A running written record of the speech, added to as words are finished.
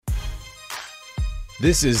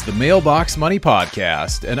This is the Mailbox Money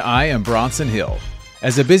Podcast, and I am Bronson Hill.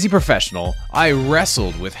 As a busy professional, I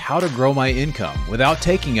wrestled with how to grow my income without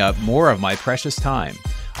taking up more of my precious time.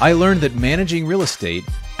 I learned that managing real estate,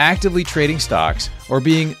 actively trading stocks, or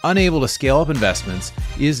being unable to scale up investments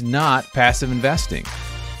is not passive investing.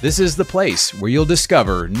 This is the place where you'll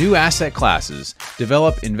discover new asset classes,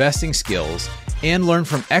 develop investing skills, and learn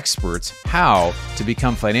from experts how to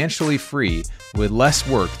become financially free with less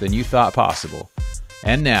work than you thought possible.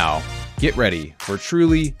 And now, get ready for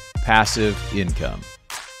truly passive income.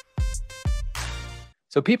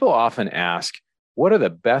 So people often ask, what are the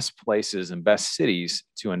best places and best cities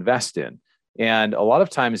to invest in? And a lot of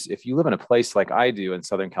times, if you live in a place like I do in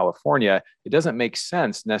Southern California, it doesn't make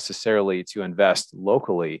sense necessarily to invest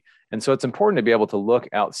locally. And so it's important to be able to look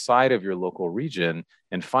outside of your local region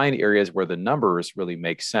and find areas where the numbers really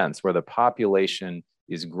make sense, where the population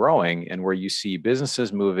is growing and where you see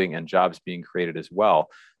businesses moving and jobs being created as well.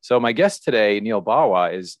 So my guest today, Neil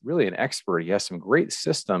Bawa, is really an expert. He has some great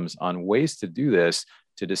systems on ways to do this,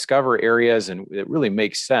 to discover areas, and it really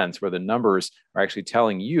makes sense where the numbers are actually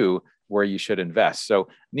telling you where you should invest. So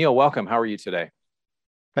Neil, welcome. How are you today?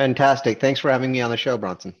 Fantastic. Thanks for having me on the show,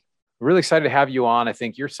 Bronson. Really excited to have you on. I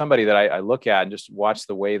think you're somebody that I look at and just watch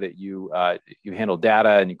the way that you handle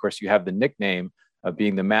data. And of course, you have the nickname of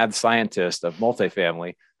being the mad scientist of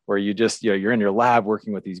multifamily, where you just, you're in your lab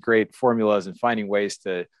working with these great formulas and finding ways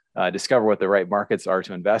to discover what the right markets are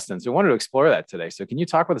to invest in. So I wanted to explore that today. So can you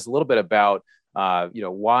talk with us a little bit about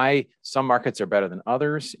why some markets are better than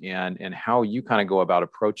others and how you kind of go about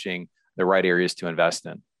approaching the right areas to invest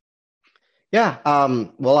in? Yeah.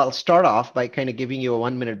 Well, I'll start off by kind of giving you a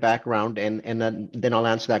 1-minute background and then I'll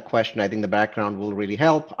answer that question. I think the background will really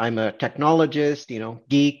help. I'm a technologist,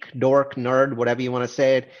 geek, dork, nerd, whatever you want to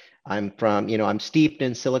say it. I'm steeped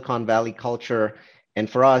in Silicon Valley culture. And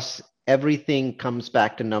for us, everything comes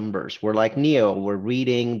back to numbers. We're like Neo, we're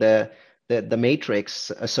reading the matrix,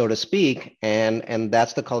 so to speak, and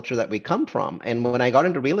that's the culture that we come from. And when I got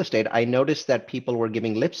into real estate, I noticed that people were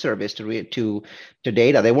giving lip service to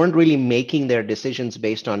data. They weren't really making their decisions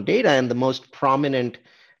based on data. And the most prominent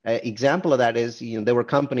example of that is, there were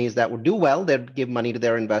companies that would do well. They'd give money to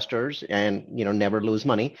their investors and never lose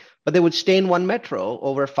money, but they would stay in one metro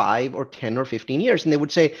over 5 or 10 or 15 years, and they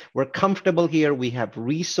would say, we're comfortable here, we have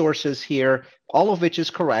resources here, all of which is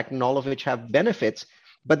correct and all of which have benefits.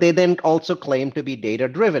 But they then also claim to be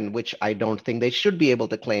data-driven, which I don't think they should be able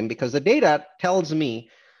to claim, because the data tells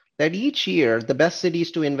me that each year, the best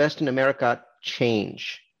cities to invest in America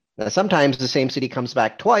change. Now, sometimes the same city comes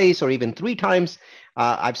back twice or even 3 times.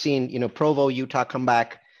 I've seen, Provo, Utah come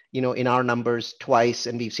back, in our numbers twice,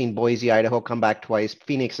 and we've seen Boise, Idaho come back twice.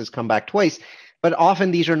 Phoenix has come back twice. But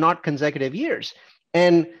often these are not consecutive years.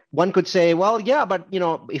 And one could say, well, yeah, but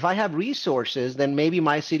if I have resources, then maybe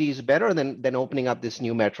my city is better than opening up this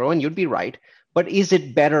new metro, and you'd be right. But is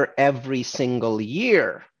it better every single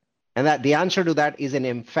year? And that the answer to that is an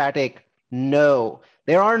emphatic no.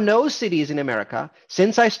 There are no cities in America.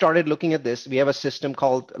 Since I started looking at this, we have a system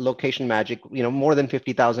called Location Magic. More than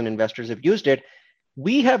 50,000 investors have used it.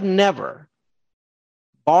 We have never,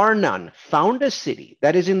 bar none, found a city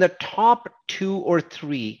that is in the top 2 or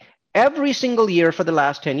 3 every single year for the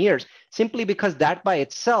last 10 years, simply because that by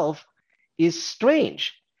itself is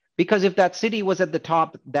strange. Because if that city was at the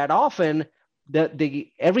top that often,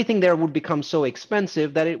 everything there would become so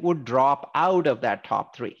expensive that it would drop out of that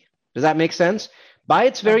top 3. Does that make sense? By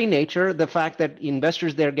its very nature, the fact that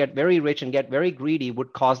investors there get very rich and get very greedy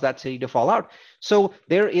would cause that city to fall out. So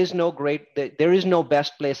there is no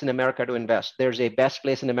best place in America to invest. There's a best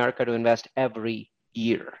place in America to invest every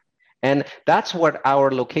year. And that's what our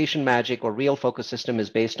Location Magic or Real Focus system is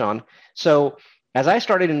based on. So as I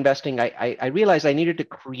started investing, I realized I needed to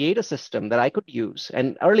create a system that I could use.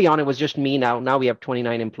 And early on, it was just me. Now we have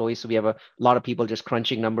 29 employees, so we have a lot of people just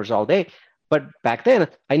crunching numbers all day. But back then,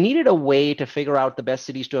 I needed a way to figure out the best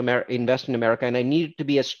cities to invest in America. And I needed to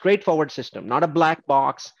be a straightforward system, not a black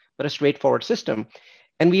box, but a straightforward system.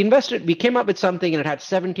 And we came up with something, and it had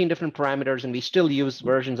 17 different parameters, and we still use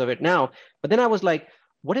versions of it now. But then I was like,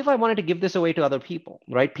 what if I wanted to give this away to other people,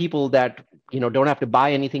 right? People that, don't have to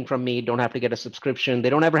buy anything from me, don't have to get a subscription.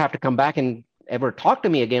 They don't ever have to come back and ever talk to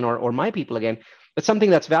me again or my people again, but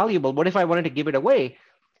something that's valuable. What if I wanted to give it away?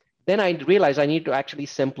 Then I realized I need to actually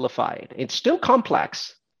simplify it. It's still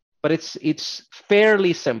complex, but it's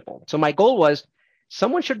fairly simple. So my goal was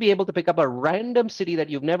someone should be able to pick up a random city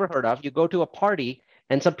that you've never heard of. You go to a party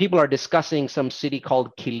and some people are discussing some city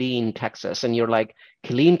called Killeen, Texas. And you're like,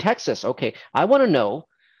 Killeen, Texas. Okay, I want to know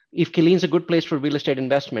if Killeen's a good place for real estate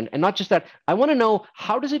investment. And not just that, I want to know,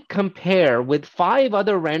 how does it compare with 5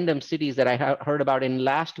 other random cities that I heard about in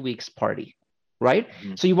last week's party, right?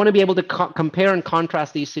 Mm-hmm. So you want to be able to compare and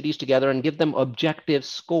contrast these cities together and give them objective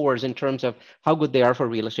scores in terms of how good they are for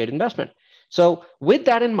real estate investment. So with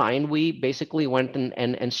that in mind, we basically went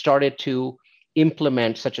and started to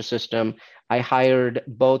implement such a system. I hired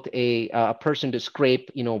both a person to scrape,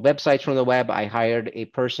 websites from the web. I hired a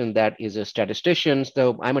person that is a statistician.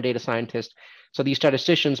 So I'm a data scientist. So these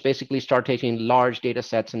statisticians basically start taking large data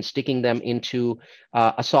sets and sticking them into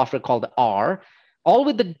a software called R, all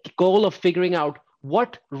with the goal of figuring out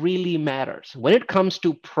what really matters when it comes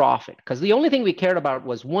to profit. Because the only thing we cared about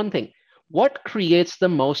was one thing: what creates the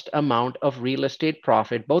most amount of real estate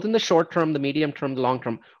profit, both in the short term, the medium term, the long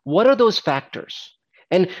term? What are those factors?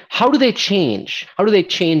 And how do they change? How do they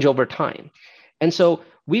change over time? And so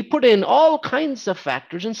we put in all kinds of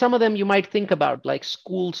factors, and some of them you might think about, like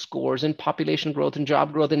school scores and population growth and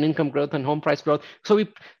job growth and income growth and home price growth. So we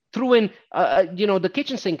threw in, the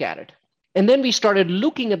kitchen sink at it. And then we started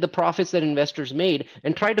looking at the profits that investors made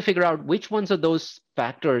and tried to figure out which ones of those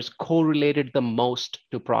factors correlated the most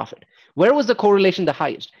to profit. Where was the correlation the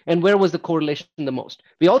highest? And where was the correlation the most?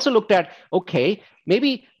 We also looked at, okay,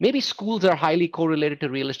 maybe schools are highly correlated to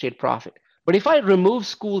real estate profit. But if I remove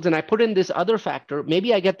schools and I put in this other factor,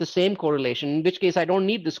 maybe I get the same correlation, in which case I don't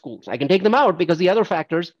need the schools. I can take them out because the other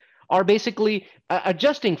factors are basically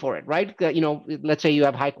adjusting for it, right? Let's say you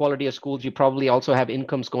have high quality of schools, you probably also have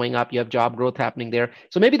incomes going up, you have job growth happening there.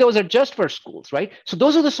 So maybe those are just for schools, right? So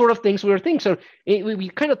those are the sort of things we were thinking. So we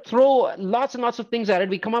kind of throw lots and lots of things at it.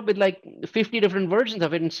 We come up with like 50 different versions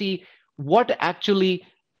of it and see what actually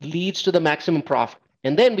leads to the maximum profit.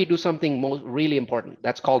 And then we do something really important.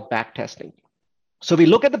 That's called back testing. So we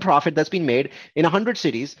look at the profit that's been made in 100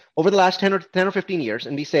 cities over the last 10 or 15 years,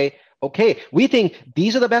 and we say, okay, we think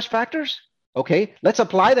these are the best factors. Okay, let's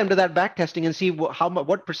apply them to that back testing and see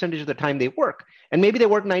what percentage of the time they work. And maybe they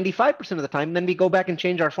work 95% of the time. Then we go back and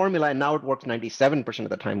change our formula, and now it works 97% of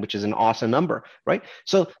the time, which is an awesome number, right?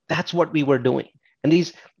 So that's what we were doing. And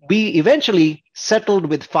we eventually settled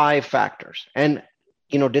with 5 factors. And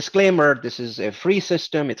disclaimer, this is a free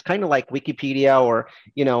system. It's kind of like Wikipedia, or,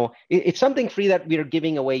 it's something free that we are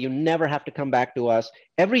giving away. You never have to come back to us.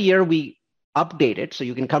 Every year we update it, so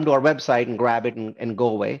you can come to our website and grab it and go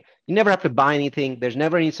away. You never have to buy anything. There's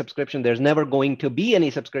never any subscription. There's never going to be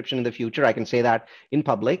any subscription in the future. I can say that in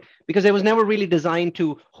public, because it was never really designed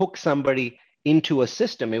to hook somebody into a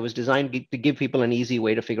system. It was designed to give people an easy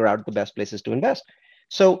way to figure out the best places to invest.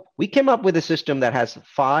 So we came up with a system that has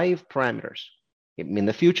 5 parameters. In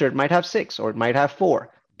the future, it might have 6 or it might have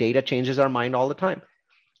 4. Data changes our mind all the time.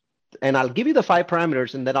 And I'll give you the 5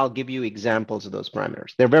 parameters, and then I'll give you examples of those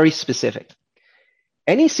parameters. They're very specific.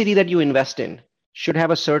 Any city that you invest in should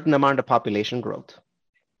have a certain amount of population growth,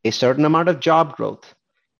 a certain amount of job growth,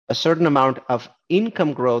 a certain amount of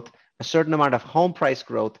income growth, a certain amount of home price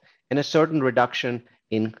growth, and a certain reduction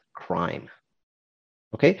in crime.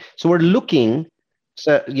 Okay, so we're looking,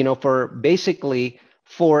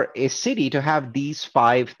 for a city to have these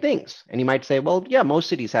 5 things. And you might say, well, yeah, most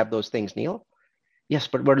cities have those things, Neil. Yes,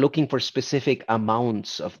 but we're looking for specific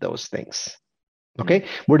amounts of those things. Okay,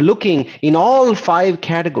 we're looking in all 5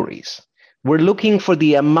 categories. We're looking for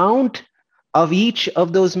the amount of each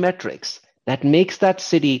of those metrics that makes that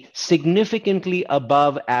city significantly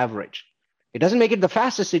above average. It doesn't make it the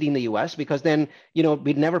fastest city in the US, because then,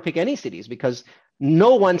 we'd never pick any cities, because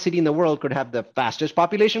no one city in the world could have the fastest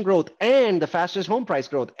population growth and the fastest home price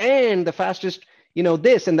growth and the fastest,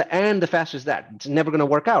 this and the fastest that. It's never going to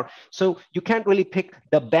work out. So you can't really pick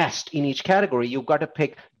the best in each category. You've got to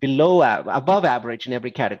pick above average in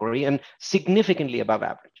every category, and significantly above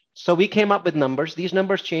average. So we came up with numbers. These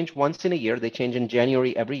numbers change once in a year. They change in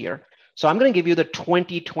January every year. So I'm going to give you the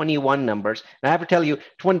 2021 numbers. And I have to tell you,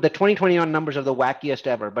 the 2021 numbers are the wackiest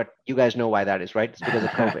ever, but you guys know why that is, right? It's because of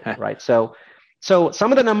COVID, right? So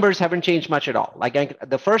some of the numbers haven't changed much at all. Like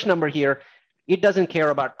the first number here, it doesn't care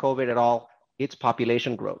about COVID at all. It's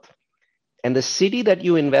population growth. And the city that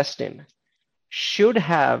you invest in should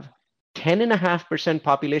have 10.5%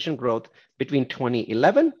 population growth between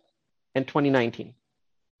 2011 and 2019.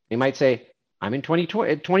 You might say, I'm in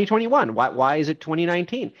 2021. Why is it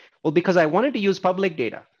 2019? Well, because I wanted to use public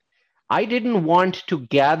data. I didn't want to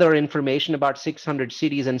gather information about 600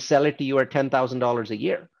 cities and sell it to you at $10,000 a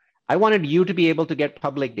year. I wanted you to be able to get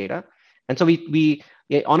public data. And so we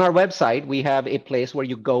on our website, we have a place where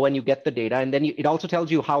you go and you get the data. And then it also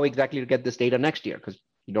tells you how exactly to get this data next year, because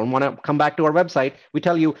you don't want to come back to our website. We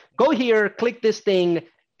tell you, go here, click this thing,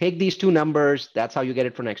 take these 2 numbers. That's how you get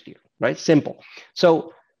it for next year, right? Simple.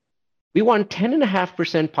 So We want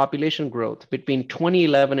 10.5% population growth between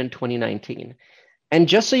 2011 and 2019. And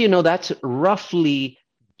just so you know, that's roughly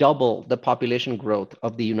double the population growth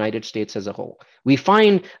of the United States as a whole. We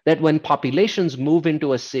find that when populations move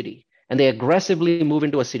into a city and they aggressively move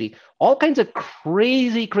into a city, all kinds of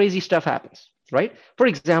crazy, crazy stuff happens, right? For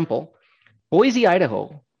example, Boise,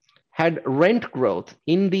 Idaho had rent growth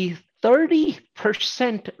in the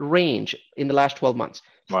 30% range in the last 12 months.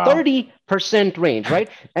 Wow. 30% range, right?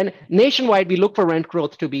 And nationwide, we look for rent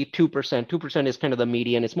growth to be 2%. 2% is kind of the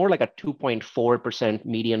median. It's more like a 2.4%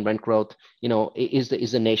 median rent growth, is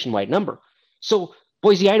the nationwide number. So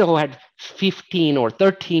Boise, Idaho had 15 or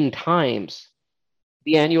 13 times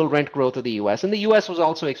the annual rent growth of the US. And the US was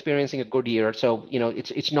also experiencing a good year. So,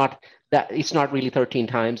 it's not really 13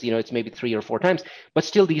 times, it's maybe 3 or 4 times, but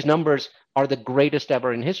still these numbers are the greatest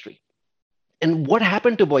ever in history. And what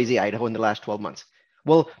happened to Boise, Idaho in the last 12 months?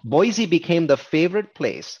 Well, Boise became the favorite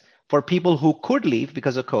place for people who could leave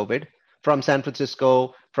because of COVID from San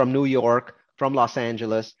Francisco, from New York, from Los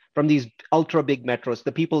Angeles, from these ultra big metros,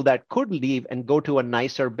 the people that could leave and go to a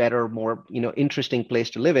nicer, better, more, interesting place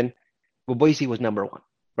to live in. Well, Boise was number 1,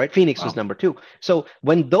 right? Phoenix was number 2. So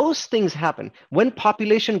when those things happen, when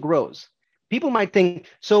population grows, people might think,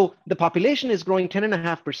 so the population is growing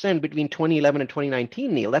 10.5% between 2011 and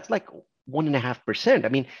 2019, Neil. That's like 1.5%. I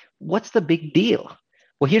mean, what's the big deal?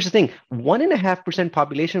 Well, here's the thing. 1.5%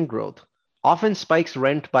 population growth often spikes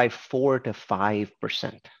rent by 4 to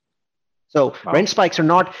 5%. So rent spikes are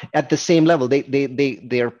not at the same level.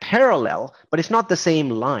 They're parallel, but it's not the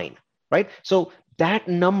same line, right? So that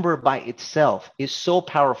number by itself is so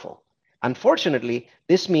powerful. Unfortunately,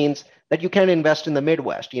 this means that you can't invest in the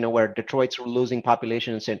Midwest, where Detroit's losing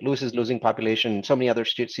population and St. Louis is losing population, and so many other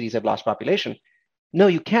cities have lost population. No,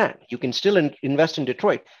 you can't. You can still invest in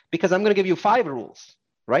Detroit, because I'm going to give you 5 rules,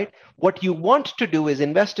 right? What you want to do is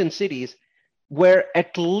invest in cities where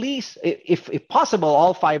at least, if possible,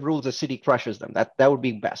 all 5 rules, the city crushes them. That would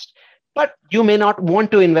be best. But you may not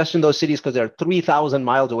want to invest in those cities because they're 3,000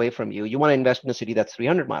 miles away from you. You want to invest in a city that's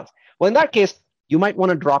 300 miles. Well, in that case, you might want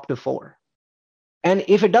to drop to 4. And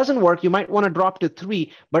if it doesn't work, you might want to drop to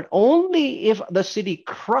 3, but only if the city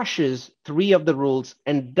crushes 3 of the rules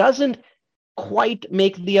and doesn't quite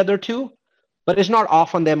make the other 2, but it's not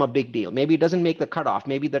off on them a big deal. Maybe it doesn't make the cutoff.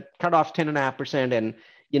 Maybe the cutoff 10.5%,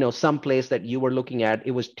 and some place that you were looking at,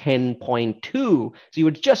 it was 10.2. So you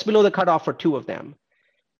were just below the cutoff for 2 of them.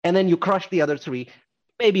 And then you crush the other 3.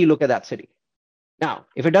 Maybe you look at that city. Now,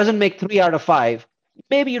 if it doesn't make 3 out of 5,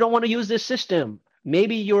 maybe you don't want to use this system.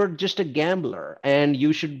 Maybe you're just a gambler and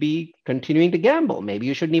you should be continuing to gamble. Maybe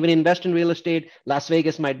you shouldn't even invest in real estate. Las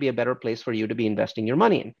Vegas might be a better place for you to be investing your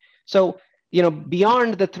money in. So,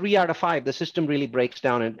 beyond the 3 out of 5, the system really breaks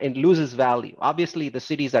down and loses value. Obviously, the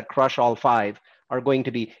cities that crush all 5 are going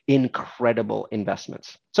to be incredible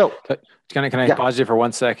investments. So can I pause you for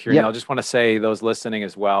 1 sec here? Yeah. I just want to say, those listening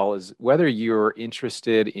as well, is whether you're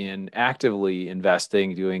interested in actively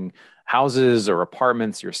investing, doing houses or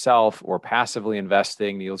apartments yourself, or passively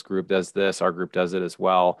investing. Neil's group does this, our group does it as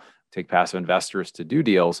well. Take passive investors to do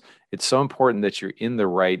deals. It's so important that you're in the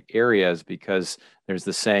right areas, because there's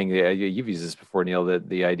the saying, you've used this before, Neil, that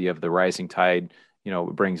the idea of the rising tide,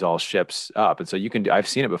 brings all ships up. And so I've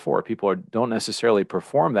seen it before. People don't necessarily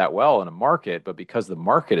perform that well in a market, but because the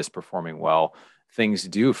market is performing well, things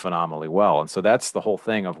do phenomenally well. And so that's the whole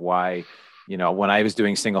thing of why, when I was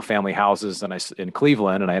doing single family houses in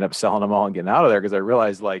Cleveland, and I ended up selling them all and getting out of there, because I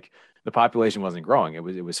realized the population wasn't growing.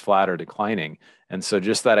 It was flat or declining. And so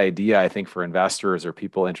just that idea, I think, for investors or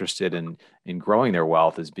people interested in growing their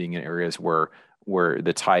wealth, is being in areas where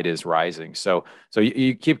the tide is rising. So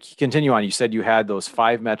you continue on. You said you had those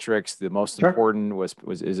 5 metrics. The most important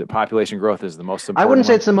is it population growth is the most important? I wouldn't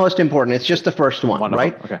say it's the most important. It's just the first one,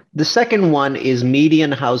 right? Okay. The second one is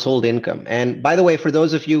median household income. And by the way, for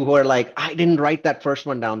those of you who are like, I didn't write that first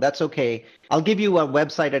one down, that's okay. I'll give you a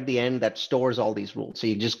website at the end that stores all these rules. So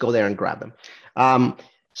you just go there and grab them.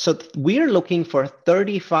 So we're looking for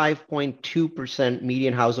 35.2%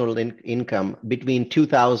 median household income between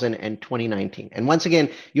 2000 and 2019. And once again,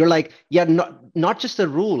 you're like, yeah, not just a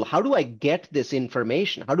rule. How do I get this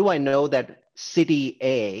information? How do I know that city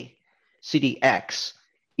A, city X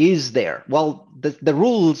is there? Well, the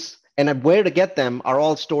rules and where to get them are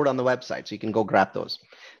all stored on the website. So you can go grab those.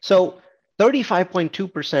 So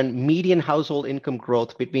 35.2% median household income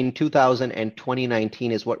growth between 2000 and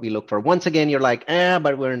 2019 is what we look for. Once again, you're like,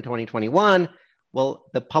 but we're in 2021. Well,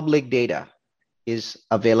 the public data is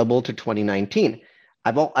available to 2019.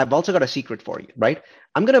 I've also got a secret for you, right?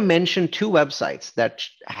 I'm going to mention 2 websites that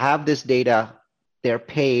have this data. They're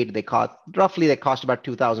paid. They cost about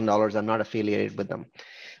 $2,000. I'm not affiliated with them.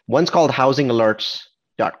 One's called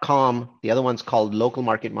housingalerts.com. The other one's called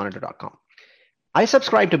localmarketmonitor.com. I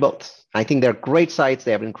subscribe to both. I think they're great sites.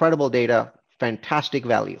 They have incredible data, fantastic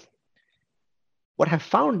value. What I've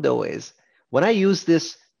found though is when I use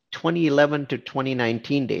this 2011 to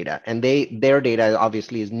 2019 data, and their data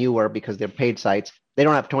obviously is newer because they're paid sites. They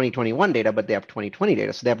don't have 2021 data, but they have 2020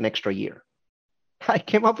 data. So they have an extra year. I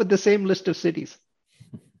came up with the same list of cities,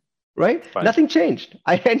 right? Fine. Nothing changed.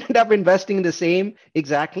 I ended up investing in the same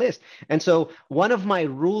exact list. And so one of my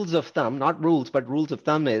rules of thumb, not rules, but rules of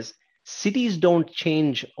thumb is cities don't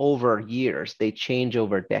change over years. They change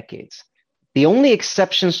over decades. The only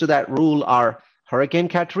exceptions to that rule are Hurricane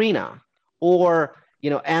Katrina or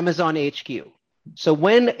Amazon HQ. So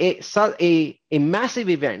when a massive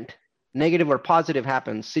event, negative or positive,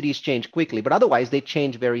 happens, cities change quickly, but otherwise they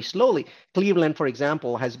change very slowly. Cleveland, for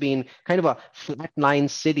example, has been kind of a flatline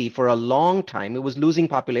city for a long time. It was losing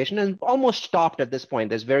population and almost stopped at this point.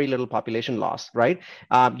 There's very little population loss, right?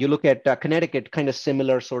 You look at Connecticut, kind of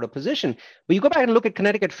similar sort of position. But you go back and look at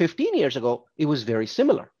Connecticut 15 years ago, it was very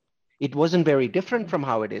similar. It wasn't very different from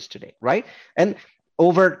how it is today, right? And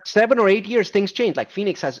over 7 or 8 years, things change. Like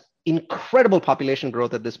Phoenix has incredible population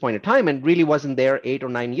growth at this point in time, and really wasn't there 8 or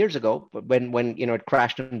 9 years ago when it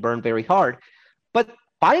crashed and burned very hard. But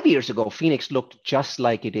 5 years ago, Phoenix looked just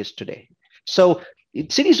like it is today. So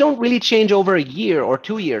cities don't really change over a year or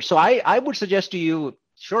 2 years. So I would suggest to you,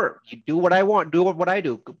 sure, you do what I want, do what I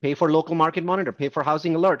do, pay for local market monitor, pay for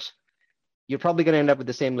housing alerts. You're probably going to end up with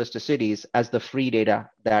the same list of cities as the free data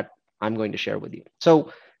that I'm going to share with you.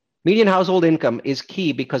 So median household income is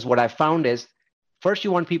key because what I found is first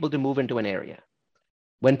you want people to move into an area.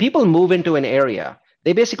 When people move into an area,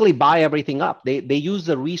 they basically buy everything up. They use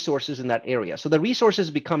the resources in that area. So the resources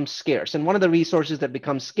become scarce. And one of the resources that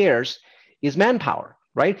becomes scarce is manpower,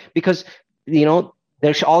 right? Because,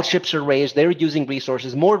 all ships are raised. They're using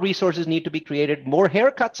resources. More resources need to be created. More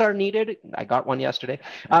haircuts are needed. I got one yesterday.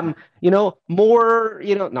 More,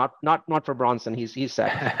 not for Bronson. He's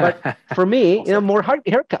sad. But for me, more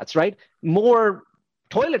haircuts, right? More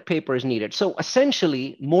toilet paper is needed. So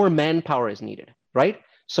essentially, more manpower is needed, right?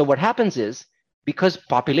 So what happens is, because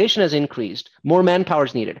population has increased, more manpower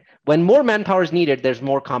is needed. When more manpower is needed, there's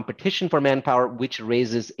more competition for manpower, which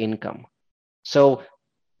raises income. So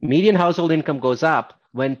median household income goes up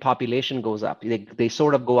when population goes up. They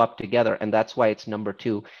sort of go up together, and that's why it's number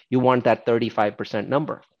 2. You want that 35%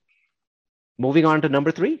 number. Moving on to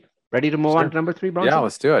number 3. Ready to move on to number 3, Bronson? Yeah,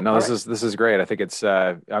 let's do it. No, this is great. I think it's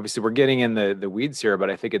obviously we're getting in the weeds here, but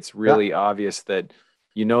I think it's really obvious that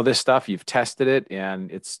this stuff, you've tested it, and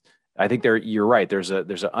I think you're right. There's an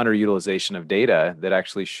underutilization of data that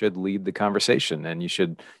actually should lead the conversation, and you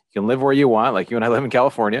can live where you want, like you and I live in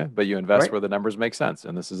California, but you invest where the numbers make sense,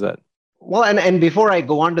 and this is it. Well, and before I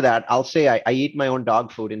go on to that, I'll say I eat my own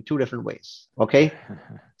dog food in 2 different ways. Okay.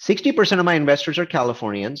 60% of my investors are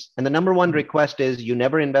Californians. And the number one request is you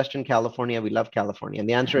never invest in California. We love California. And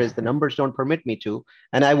the answer is the numbers don't permit me to.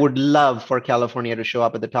 And I would love for California to show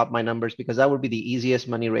up at the top of my numbers because that would be the easiest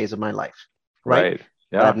money raise of my life. Right.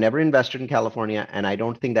 Yeah. But I've never invested in California. And I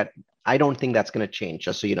don't think that's going to change,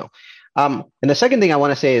 just so you know. And the second thing I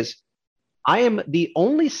want to say is, I am the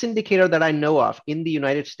only syndicator that I know of in the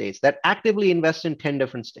United States that actively invests in 10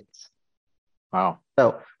 different states. Wow.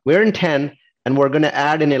 So we're in 10 and we're going to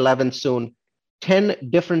add in 11 soon, 10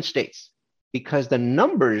 different states, because the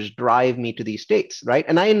numbers drive me to these states, right?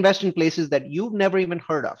 And I invest in places that you've never even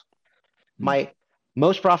heard of. My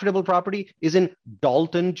most profitable property is in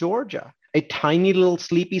Dalton, Georgia, a tiny little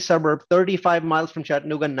sleepy suburb, 35 miles from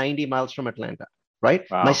Chattanooga, 90 miles from Atlanta. Right.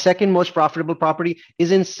 Wow. My second most profitable property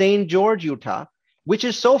is in St. George, Utah, which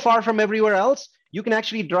is so far from everywhere else. You can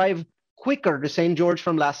actually drive quicker to St. George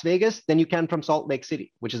from Las Vegas than you can from Salt Lake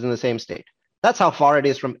City, which is in the same state. That's how far it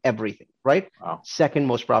is from everything. Right. Wow. Second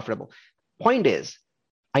most profitable. Point is,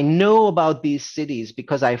 I know about these cities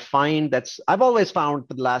because I've always found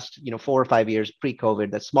for the last 4 or 5 years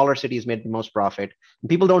pre-COVID that smaller cities made the most profit. And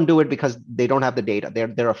people don't do it because they don't have the data.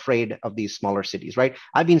 They're afraid of these smaller cities, right?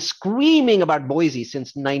 I've been screaming about Boise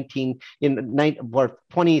since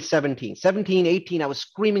 2017, 17, 18. I was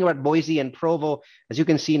screaming about Boise and Provo. As you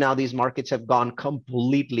can see now, these markets have gone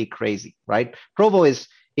completely crazy, right? Provo is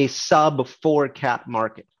a sub 4 cap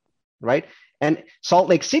market, right? And Salt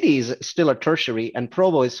Lake City is still a tertiary, and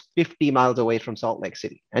Provo is 50 miles away from Salt Lake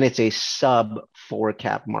City, and it's a sub 4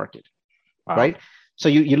 cap market, right? So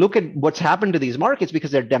you look at what's happened to these markets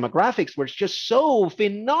because their demographics were just so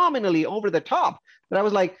phenomenally over the top that I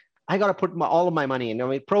was like, I got to put all of my money in. I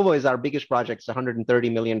mean, Provo is our biggest project. It's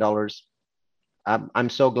 $130 million. I'm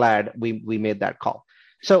so glad we made that call.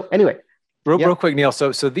 So anyway, Real quick, Neil. So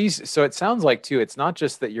it sounds like too, it's not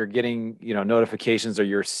just that you're getting, notifications or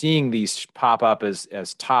you're seeing these pop up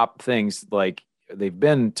as top things, like they've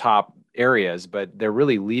been top areas, but they're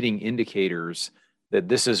really leading indicators that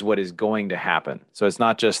this is what is going to happen. So it's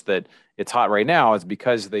not just that it's hot right now, it's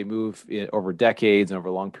because they move over decades and over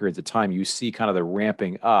long periods of time. You see kind of the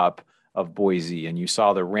ramping up of Boise, and you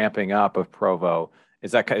saw the ramping up of Provo.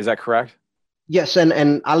 Is that correct? Yes,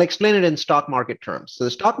 and I'll explain it in stock market terms. So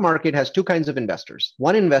the stock market has two kinds of investors.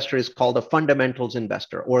 One investor is called a fundamentals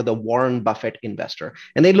investor or the Warren Buffett investor.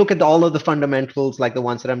 And they look at all of the fundamentals like the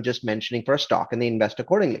ones that I'm just mentioning for a stock and they invest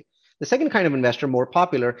accordingly. The second kind of investor, more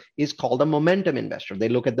popular, is called a momentum investor. They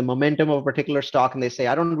look at the momentum of a particular stock and they say,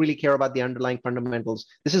 I don't really care about the underlying fundamentals.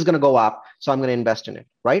 This is going to go up, so I'm going to invest in it,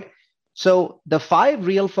 right? So the five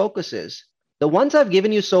real focuses, the ones I've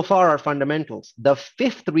given you so far are fundamentals. The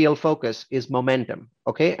fifth real focus is momentum,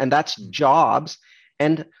 okay? And that's jobs.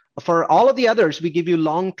 And for all of the others, we give you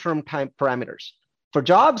long-term time parameters. For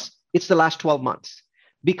jobs, it's the last 12 months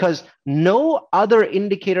because no other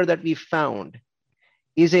indicator that we found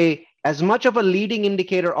is as much of a leading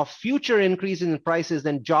indicator of future increases in prices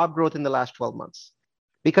than job growth in the last 12 months.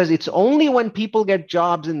 Because it's only when people get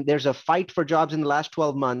jobs and there's a fight for jobs in the last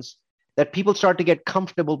 12 months that people start to get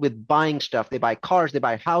comfortable with buying stuff. They buy cars, they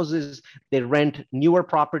buy houses, they rent newer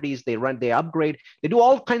properties, they upgrade, they do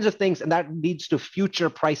all kinds of things. And that leads to future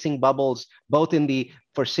pricing bubbles, both in the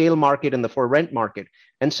for sale market and the for rent market.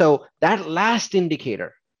 And so that last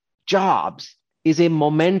indicator, jobs, is a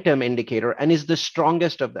momentum indicator and is the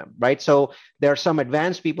strongest of them, right? So there are some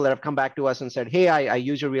advanced people that have come back to us and said, hey, I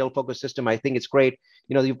use your real focus system. I think it's great.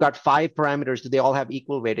 You've got 5 parameters. Do they all have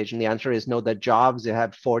equal weightage? And the answer is no, the jobs, they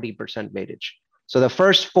have 40% weightage. So the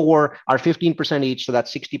first 4 are 15% each. So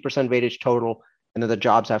that's 60% weightage total. And then the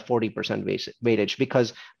jobs have 40% weightage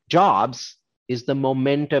because jobs is the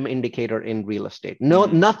momentum indicator in real estate.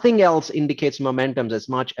 Nothing else indicates momentums as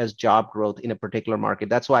much as job growth in a particular market.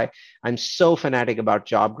 That's why I'm so fanatic about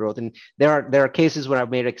job growth. And there are cases where I've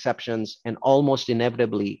made exceptions, and almost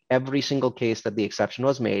inevitably, every single case that the exception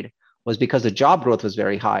was made was because the job growth was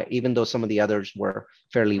very high, even though some of the others were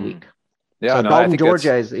fairly weak. Yeah, so Dalton,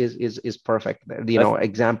 Georgia is perfect.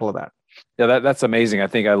 Example of that. Yeah, that's amazing.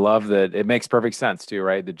 I love that. It makes perfect sense too,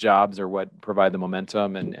 right? The jobs are what provide the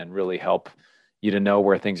momentum and really help you to know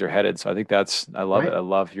where things are headed. So I think I love it. I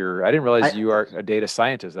love I didn't realize you are a data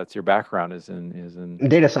scientist. That's your background is in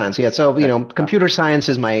data science. Yeah. So, computer science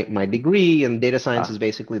is my degree, and data science is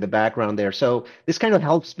basically the background there. So this kind of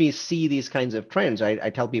helps me see these kinds of trends. I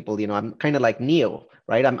tell people, I'm kind of like Neo,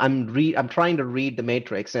 right? I'm trying to read the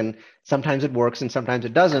matrix, and sometimes it works and sometimes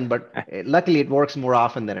it doesn't, but luckily it works more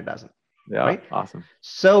often than it doesn't. Yeah. Right? Awesome.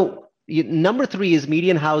 So number 3 is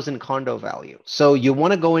median house and condo value. So you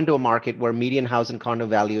want to go into a market where median house and condo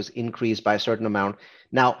values increase by a certain amount.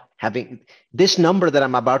 Now, having this number that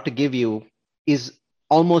I'm about to give you is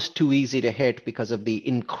almost too easy to hit because of the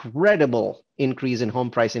incredible increase in home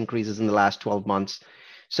price increases in the last 12 months.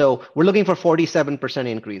 So we're looking for 47%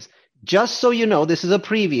 increase. Just so you know, this is a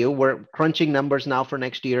preview. We're crunching numbers now for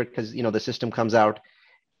next year because, the system comes out.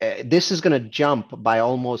 This is going to jump by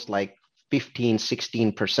almost like 15,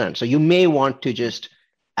 16%. So you may want to just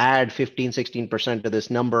add 15, 16% to this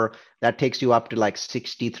number. That takes you up to like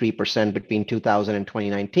 63% between 2000 and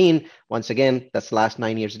 2019. Once again, that's the last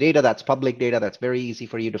 9 years data. That's public data. That's very easy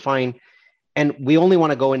for you to find. And we only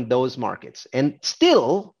want to go in those markets. And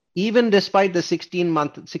still, even despite the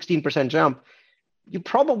 16% jump, you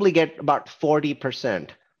probably get about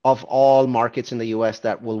 40% of all markets in the US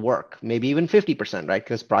that will work, maybe even 50%, right?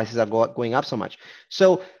 Because prices are going up so much.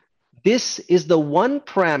 So this is the one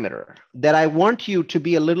parameter that I want you to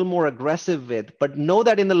be a little more aggressive with, but know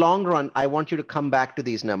that in the long run, I want you to come back to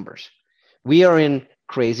these numbers. We are in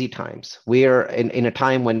crazy times. We are in a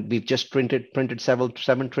time when we've just printed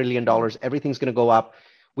 $7 trillion. Everything's going to go up.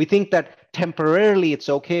 We think that temporarily it's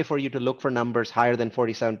okay for you to look for numbers higher than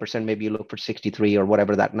 47%. Maybe you look for 63 or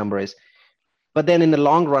whatever that number is. But then in the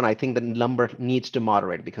long run, I think the number needs to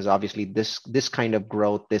moderate because obviously this kind of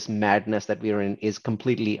growth, this madness that we are in is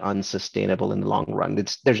completely unsustainable in the long run.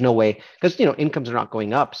 There's no way because, incomes are not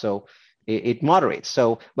going up. So it moderates.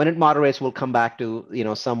 So when it moderates, we'll come back to,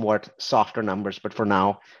 somewhat softer numbers, but for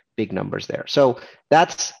now, big numbers there. So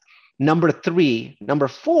that's number 3. Number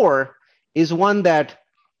 4 is one that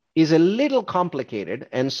is a little complicated.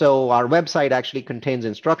 And so our website actually contains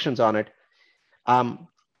instructions on it.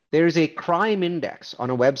 There's a crime index on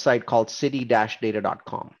a website called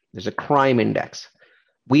city-data.com. There's a crime index.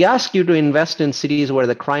 We ask you to invest in cities where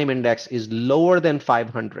the crime index is lower than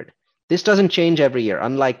 500. This doesn't change every year.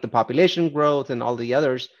 Unlike the population growth and all the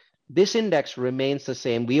others, this index remains the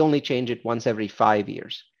same. We only change it once every 5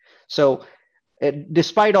 years. So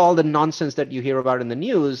despite all the nonsense that you hear about in the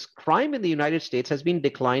news, crime in the United States has been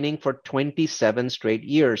declining for 27 straight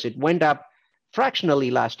years. It went up fractionally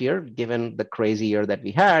last year, given the crazy year that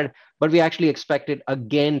we had, but we actually expect it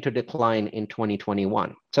again to decline in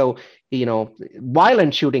 2021. So,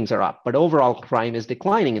 violent shootings are up, but overall crime is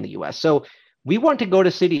declining in the US. So we want to go to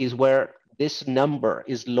cities where this number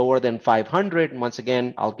is lower than 500. And once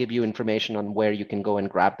again, I'll give you information on where you can go and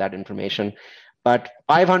grab that information. But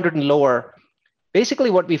 500 and lower, basically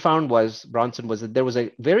what we found was, Bronson, was that there was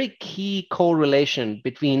a very key correlation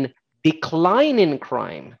between decline in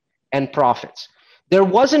crime and profits. There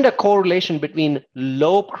wasn't a correlation between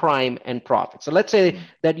low crime and profits. So let's say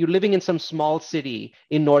that you're living in some small city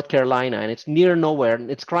in North Carolina and it's near nowhere and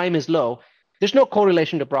its crime is low. There's no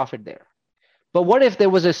correlation to profit there. But what if there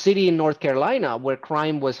was a city in North Carolina where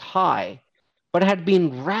crime was high, but had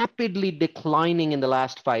been rapidly declining in the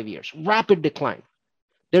last 5 years? Rapid decline.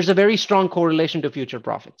 There's a very strong correlation to future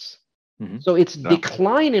profits. Mm-hmm. So it's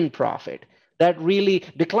decline in profit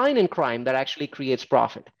decline in crime that actually creates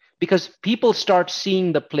profit, because people start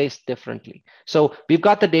seeing the place differently. So we've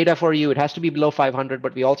got the data for you. It has to be below 500,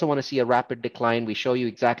 but we also want to see a rapid decline. We show you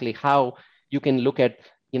exactly how you can look at,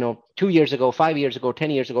 2 years ago, 5 years ago,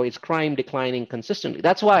 10 years ago, is crime declining consistently?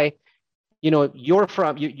 That's why,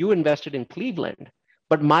 you invested in Cleveland,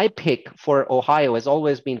 but my pick for Ohio has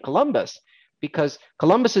always been Columbus, because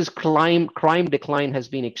Columbus's crime decline has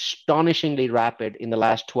been astonishingly rapid in the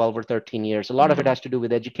last 12 or 13 years. A lot of it has to do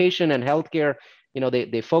with education and healthcare.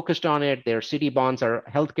 They focused on it. Their city bonds are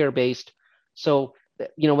healthcare based. So,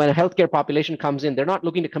 when a healthcare population comes in, they're not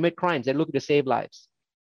looking to commit crimes. They're looking to save lives,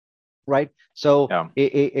 right? So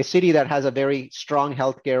a city that has a very strong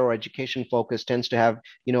healthcare or education focus tends to have,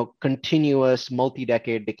 continuous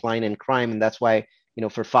multi-decade decline in crime. And that's why,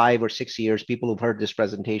 for 5 or 6 years, people who've heard this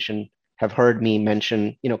presentation have heard me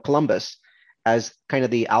mention, Columbus as kind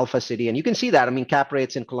of the alpha city. And you can see that. I mean, cap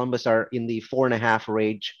rates in Columbus are in the 4.5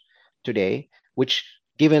 range today, which,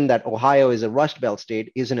 given that Ohio is a Rust Belt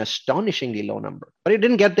state, is an astonishingly low number. But it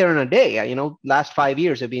didn't get there in a day. Last 5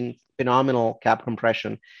 years have been phenomenal cap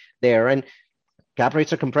compression there. And cap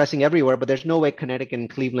rates are compressing everywhere, but there's no way Connecticut and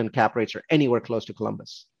Cleveland cap rates are anywhere close to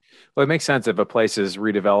Columbus. Well, it makes sense if a place is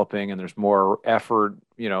redeveloping and there's more effort,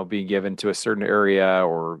 being given to a certain area,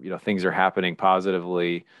 or, things are happening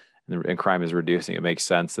positively and crime is reducing. It makes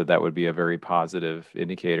sense that would be a very positive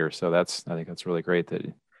indicator. So I think that's really great that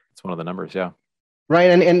it's one of the numbers. Yeah.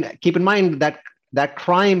 Right. And keep in mind that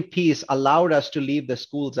crime piece allowed us to leave the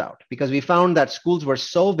schools out, because we found that schools were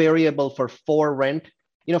so variable for rent,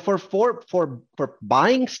 for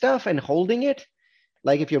buying stuff and holding it.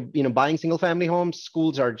 Like if you're, buying single family homes,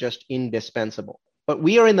 schools are just indispensable. But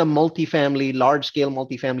we are in the multifamily, large scale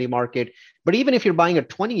multifamily market. But even if you're buying a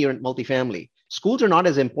 20-year multifamily, schools are not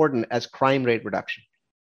as important as crime rate reduction.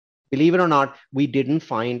 Believe it or not, we didn't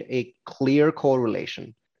find a clear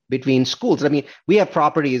correlation between schools. I mean, we have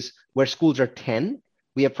properties where schools are 10.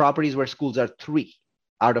 We have properties where schools are 3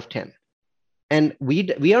 out of 10. And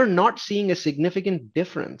we are not seeing a significant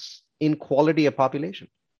difference in quality of population,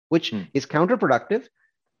 which is counterproductive.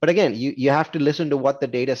 But again, you have to listen to what the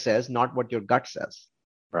data says, not what your gut says.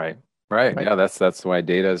 Right. Yeah, that's why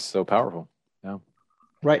data is so powerful. Yeah.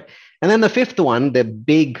 Right. And then the fifth one, the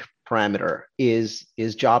big parameter, is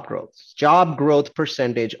job growth. Job growth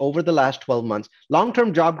percentage over the last 12 months.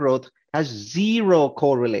 Long-term job growth has zero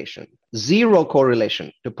correlation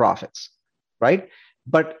to profits, right?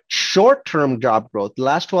 But short-term job growth, the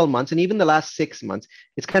last 12 months, and even the last 6 months,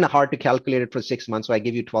 it's kind of hard to calculate it for 6 months, so I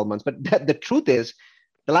give you 12 months. But the truth is,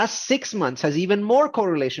 the last 6 months has even more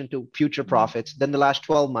correlation to future profits than the last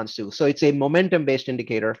 12 months do. So it's a momentum-based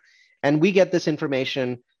indicator. And we get this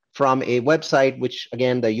information from a website, which,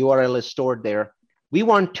 again, the URL is stored there. We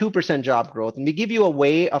want 2% job growth, and we give you a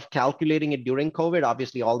way of calculating it during COVID.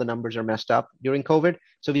 Obviously, all the numbers are messed up during COVID.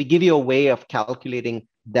 So we give you a way of calculating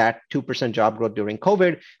that 2% job growth during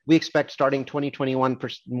COVID. We expect starting 2021,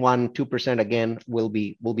 2% again will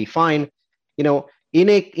be fine.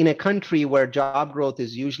 In a country where job growth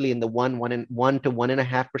is usually in the 1 to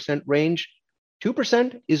 1.5% range,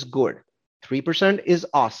 2% is good. 3% is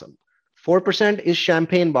awesome. 4% is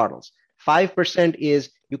champagne bottles. 5%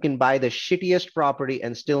 is you can buy the shittiest property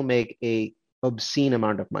and still make a obscene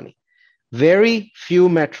amount of money. Very few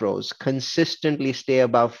metros consistently stay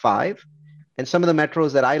above 5. And some of the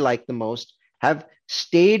metros that I like the most have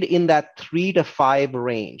stayed in that 3 to 5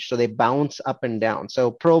 range. So they bounce up and down.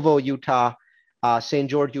 So Provo, Utah, St.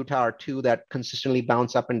 George, Utah are 2 that consistently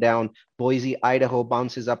bounce up and down. Boise, Idaho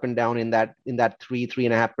bounces up and down in that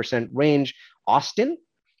 3.5% range. Austin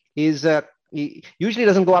is usually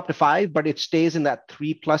doesn't go up to 5, but it stays in that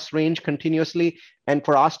 3+ range continuously. And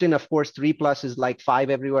for Austin, of course, 3+ is like 5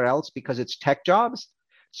 everywhere else because it's tech jobs.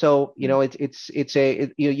 So, you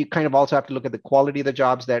kind of also have to look at the quality of the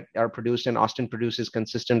jobs that are produced, and Austin produces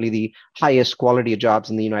consistently the highest quality of jobs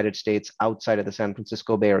in the United States outside of the San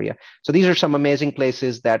Francisco Bay Area. So these are some amazing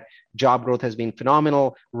places that job growth has been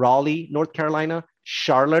phenomenal. Raleigh, North Carolina,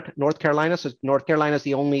 Charlotte, North Carolina. So North Carolina is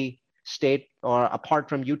the only state, or apart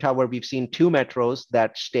from Utah, where we've seen 2 metros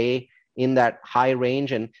that stay in that high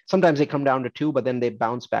range. And sometimes they come down to 2, but then they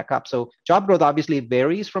bounce back up. So job growth obviously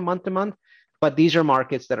varies from month to month. But these are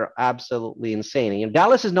markets that are absolutely insane. And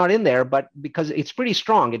Dallas is not in there, but because it's pretty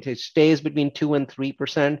strong, it stays between 2 and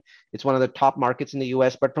 3%. It's one of the top markets in the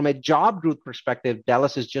US. But from a job growth perspective,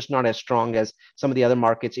 Dallas is just not as strong as some of the other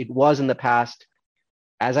markets. It was in the past.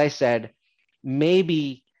 As I said,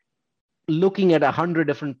 maybe looking at 100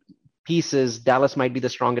 different pieces, Dallas might be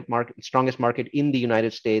the strongest market in the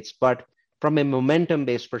United States. But from a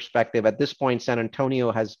momentum-based perspective, at this point, San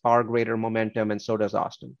Antonio has far greater momentum, and so does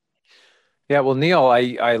Austin. Yeah, well, Neil,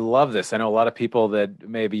 I love this. I know a lot of people that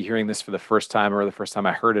may be hearing this for the first time, or the first time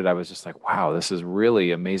I heard it, I was just like, wow, this is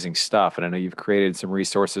really amazing stuff. And I know you've created some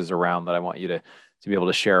resources around that I want you to be able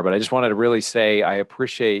to share. But I just wanted to really say I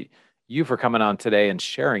appreciate you for coming on today and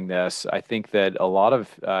sharing this. I think that a lot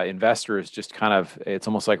of investors just kind of, it's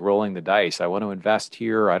almost like rolling the dice. I want to invest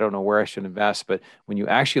here. I don't know where I should invest. But when you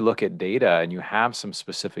actually look at data and you have some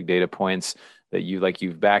specific data points that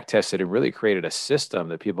you've back tested and really created a system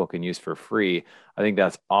that people can use for free, I think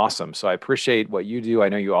that's awesome. So I appreciate what you do. I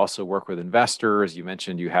know you also work with investors. You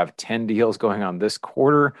mentioned you have 10 deals going on this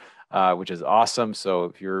quarter, which is awesome. So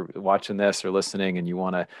if you're watching this or listening and you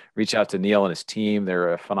want to reach out to Neil and his team,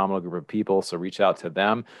 they're a phenomenal group of people. So reach out to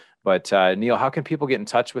them. But Neil, how can people get in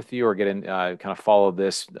touch with you or get in, kind of follow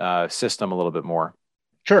this system a little bit more?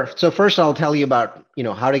 Sure. So first I'll tell you about,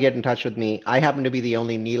 how to get in touch with me. I happen to be the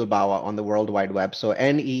only Neil Bawa on the World Wide Web. So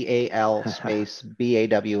NEAL space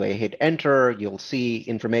BAWA, hit enter. You'll see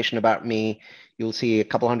information about me. You'll see a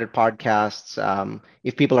couple hundred podcasts.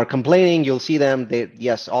 If people are complaining, you'll see them.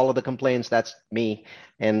 Yes, all of the complaints, that's me.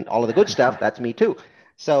 And all of the good stuff, that's me too.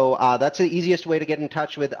 So that's the easiest way to get in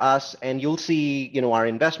touch with us. And you'll see, our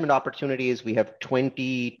investment opportunities. We have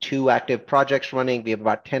 22 active projects running. We have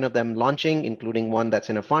about 10 of them launching, including one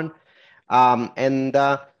that's in a fund. And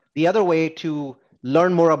the other way to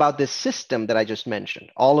learn more about this system that I just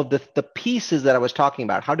mentioned, all of the pieces that I was talking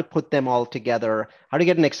about, how to put them all together, how to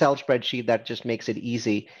get an Excel spreadsheet that just makes it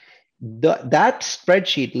easy. That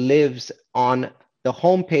spreadsheet lives on the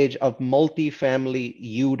homepage of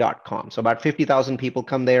multifamilyu.com. So about 50,000 people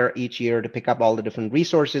come there each year to pick up all the different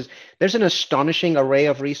resources. There's an astonishing array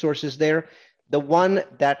of resources there. The one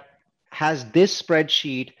that has this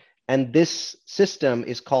spreadsheet and this system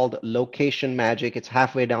is called Location Magic. It's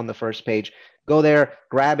halfway down the first page. Go there,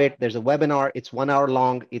 grab it. There's a webinar. It's 1 hour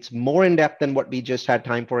long. It's more in depth than what we just had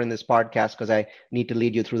time for in this podcast because I need to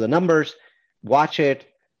lead you through the numbers. Watch it.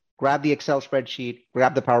 Grab the Excel spreadsheet,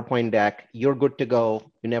 grab the PowerPoint deck. You're good to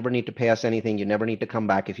go. You never need to pay us anything. You never need to come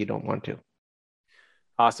back if you don't want to.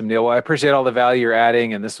 Awesome, Neil. Well, I appreciate all the value you're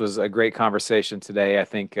adding. And this was a great conversation today. I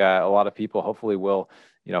think a lot of people hopefully will,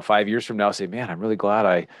 5 years from now say, man, I'm really glad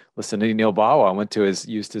I listened to Neil Bawa. I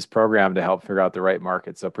used his program to help figure out the right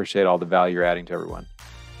market. So appreciate all the value you're adding to everyone.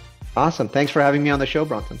 Awesome. Thanks for having me on the show,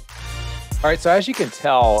 Bronson. All right, so as you can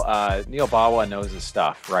tell, Neil Bawa knows his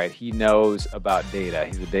stuff, right? He knows about data.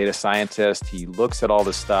 He's a data scientist. He looks at all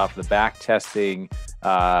this stuff, the back testing,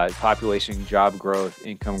 population, job growth,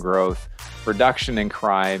 income growth, reduction in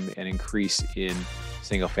crime, and increase in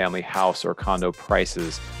single-family house or condo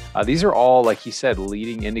prices. These are all, like he said,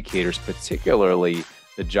 leading indicators, particularly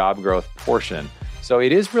the job growth portion. So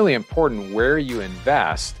it is really important where you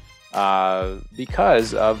invest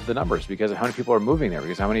because of the numbers, because of how many people are moving there,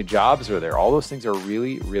 because how many jobs are there. All those things are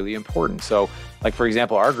really, really important. So like, for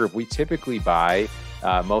example, our group, we typically buy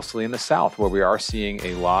mostly in the South, where we are seeing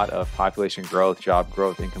a lot of population growth, job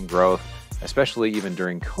growth, income growth, especially even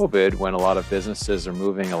during COVID, when a lot of businesses are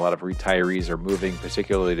moving, a lot of retirees are moving,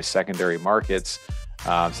 particularly to secondary markets,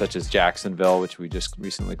 such as Jacksonville, which we just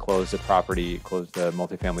recently closed a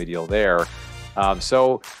multifamily deal there.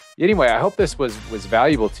 So anyway, I hope this was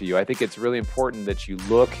valuable to you. I think it's really important that you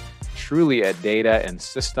look truly at data and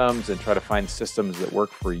systems and try to find systems that work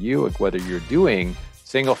for you, whether you're doing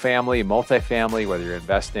single family, multifamily, whether you're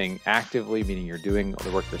investing actively, meaning you're doing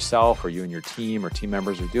the work yourself, or you and your team or team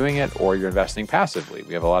members are doing it, or you're investing passively.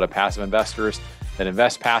 We have a lot of passive investors that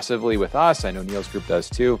invest passively with us. I know Neil's group does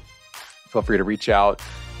too. Feel free to reach out,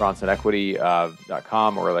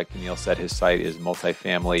 bronsonequity.com, or like Neil said, his site is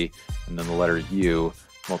multifamily and then the letter U.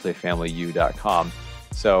 multifamilyu.com.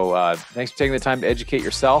 So thanks for taking the time to educate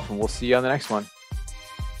yourself, and we'll see you on the next one.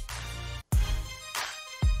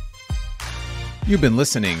 You've been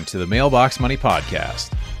listening to the Mailbox Money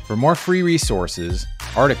Podcast. For more free resources,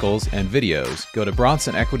 articles, and videos, go to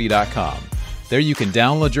BronsonEquity.com. There you can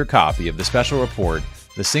download your copy of the special report,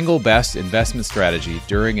 The Single Best Investment Strategy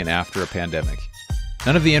During and After a Pandemic.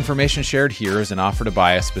 None of the information shared here is an offer to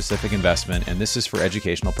buy a specific investment, and this is for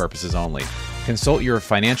educational purposes only. Consult your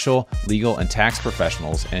financial, legal, and tax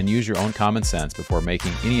professionals and use your own common sense before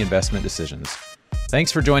making any investment decisions.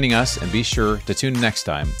 Thanks for joining us, and be sure to tune in next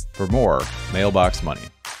time for more Mailbox Money.